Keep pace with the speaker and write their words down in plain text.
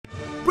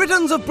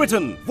Britons of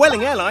Britain,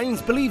 Vueling Airlines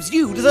believes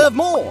you deserve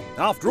more.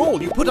 After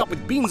all, you put up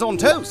with beans on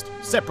toast,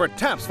 separate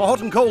taps for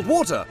hot and cold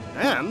water,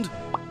 and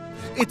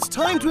it's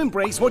time to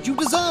embrace what you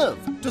deserve.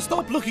 To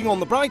stop looking on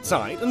the bright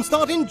side and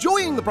start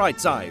enjoying the bright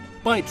side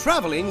by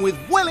travelling with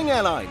Vueling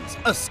Airlines,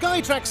 a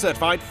Skytrax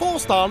certified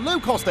 4-star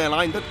low-cost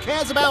airline that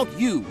cares about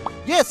you.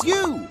 Yes,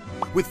 you!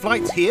 With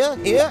flights here,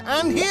 here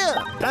and here,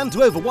 and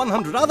to over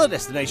 100 other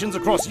destinations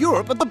across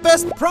Europe at the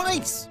best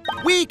price.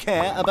 We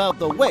care about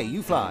the way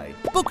you fly.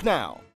 Book now.